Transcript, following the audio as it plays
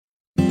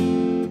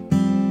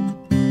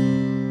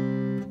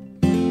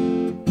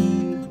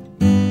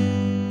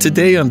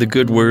Today on The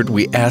Good Word,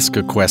 we ask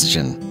a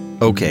question.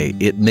 Okay,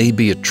 it may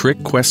be a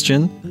trick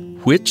question.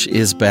 Which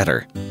is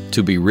better,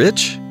 to be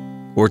rich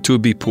or to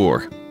be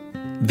poor?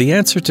 The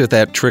answer to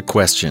that trick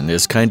question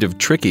is kind of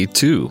tricky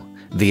too.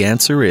 The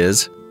answer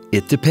is,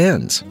 it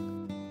depends.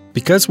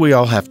 Because we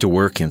all have to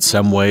work in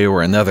some way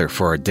or another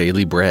for our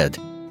daily bread,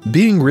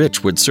 being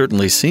rich would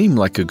certainly seem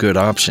like a good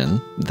option.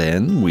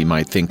 Then we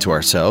might think to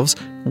ourselves,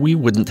 we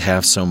wouldn't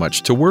have so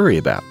much to worry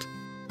about.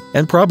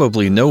 And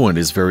probably no one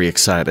is very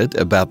excited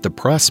about the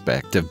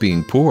prospect of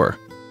being poor.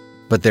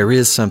 But there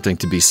is something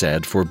to be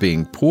said for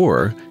being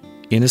poor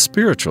in a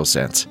spiritual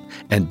sense,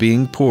 and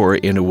being poor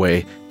in a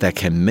way that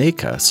can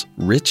make us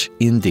rich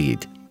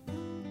indeed.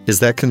 Is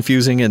that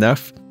confusing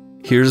enough?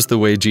 Here's the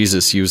way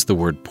Jesus used the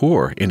word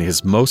poor in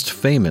his most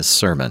famous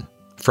sermon,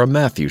 from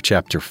Matthew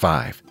chapter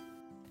 5.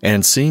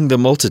 And seeing the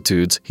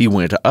multitudes, he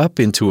went up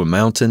into a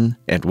mountain,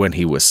 and when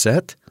he was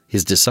set,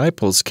 his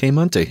disciples came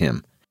unto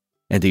him.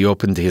 And he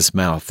opened his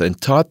mouth and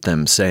taught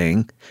them,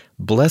 saying,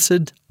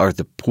 Blessed are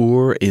the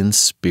poor in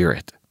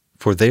spirit,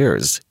 for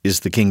theirs is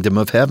the kingdom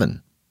of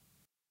heaven.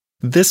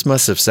 This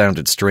must have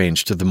sounded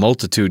strange to the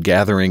multitude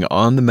gathering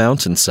on the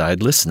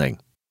mountainside listening.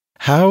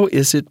 How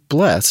is it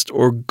blessed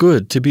or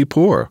good to be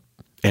poor?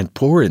 And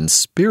poor in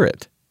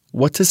spirit?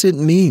 What does it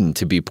mean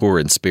to be poor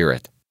in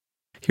spirit?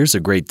 Here's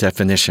a great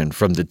definition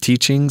from the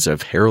teachings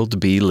of Harold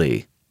B.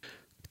 Lee.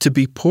 To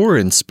be poor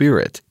in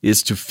spirit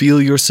is to feel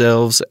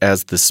yourselves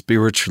as the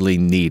spiritually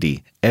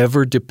needy,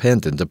 ever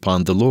dependent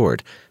upon the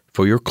Lord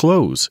for your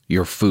clothes,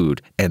 your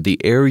food, and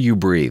the air you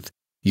breathe,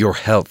 your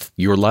health,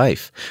 your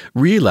life,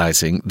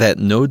 realizing that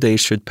no day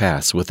should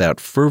pass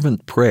without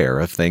fervent prayer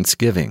of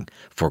thanksgiving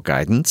for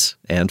guidance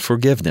and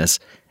forgiveness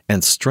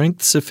and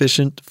strength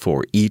sufficient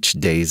for each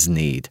day's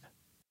need.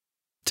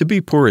 To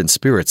be poor in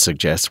spirit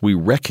suggests we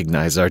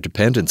recognize our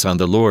dependence on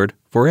the Lord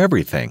for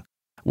everything,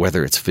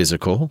 whether it's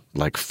physical,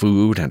 like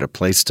food and a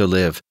place to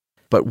live,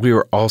 but we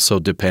are also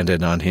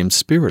dependent on Him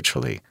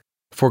spiritually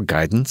for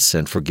guidance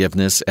and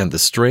forgiveness and the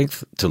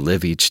strength to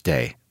live each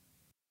day.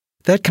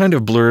 That kind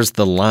of blurs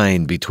the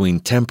line between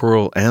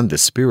temporal and the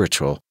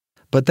spiritual,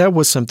 but that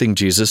was something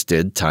Jesus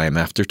did time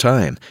after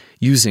time,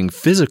 using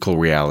physical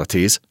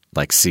realities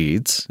like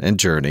seeds and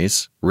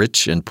journeys,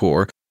 rich and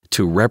poor,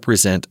 to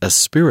represent a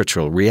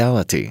spiritual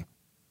reality.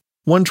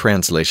 One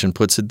translation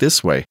puts it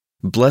this way,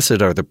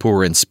 Blessed are the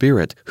poor in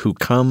spirit who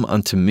come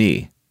unto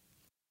me.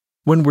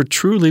 When we're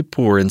truly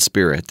poor in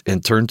spirit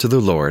and turn to the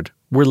Lord,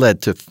 we're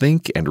led to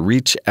think and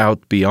reach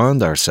out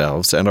beyond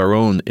ourselves and our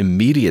own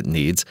immediate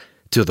needs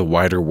to the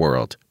wider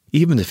world,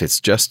 even if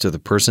it's just to the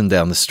person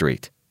down the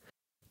street.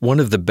 One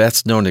of the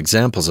best-known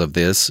examples of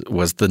this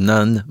was the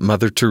nun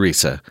Mother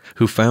Teresa,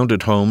 who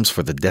founded homes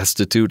for the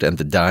destitute and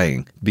the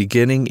dying,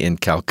 beginning in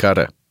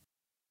Calcutta.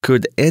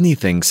 Could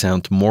anything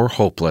sound more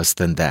hopeless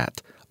than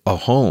that? A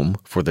home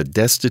for the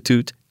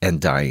destitute and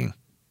dying.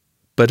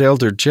 But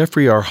Elder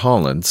Jeffrey R.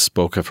 Holland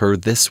spoke of her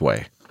this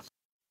way.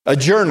 A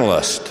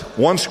journalist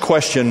once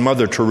questioned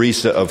Mother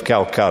Teresa of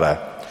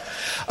Calcutta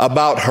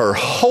about her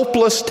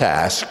hopeless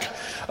task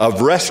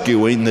of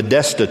rescuing the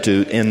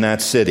destitute in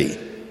that city.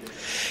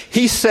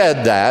 He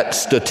said that,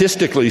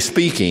 statistically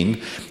speaking,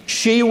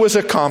 she was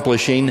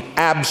accomplishing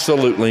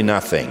absolutely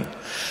nothing.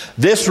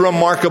 This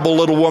remarkable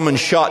little woman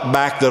shot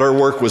back that her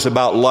work was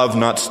about love,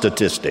 not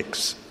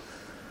statistics.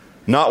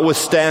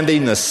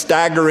 Notwithstanding the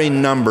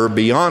staggering number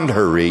beyond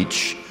her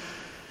reach,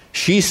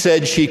 she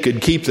said she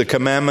could keep the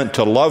commandment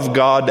to love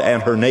God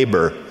and her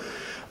neighbor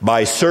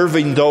by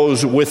serving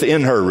those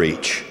within her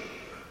reach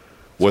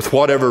with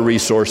whatever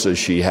resources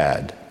she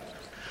had.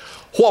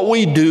 What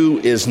we do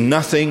is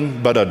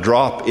nothing but a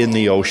drop in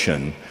the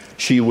ocean,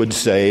 she would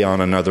say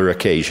on another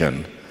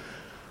occasion.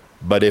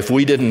 But if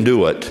we didn't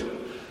do it,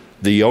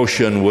 the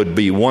ocean would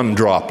be one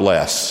drop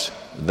less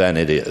than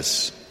it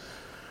is.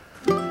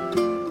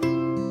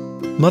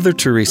 Mother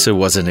Teresa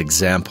was an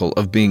example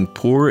of being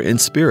poor in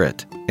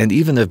spirit, and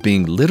even of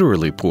being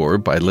literally poor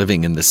by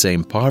living in the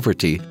same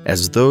poverty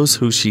as those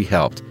who she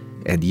helped,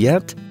 and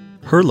yet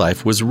her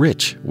life was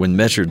rich when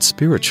measured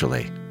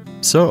spiritually.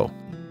 So,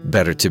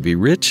 better to be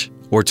rich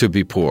or to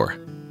be poor?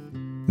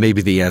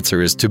 Maybe the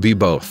answer is to be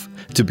both,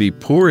 to be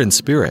poor in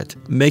spirit,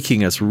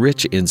 making us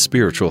rich in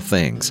spiritual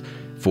things.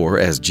 For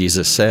as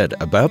Jesus said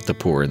about the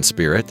poor in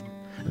spirit,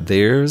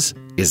 theirs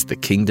is the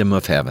kingdom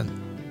of heaven.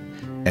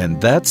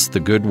 And that's the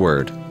good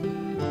word.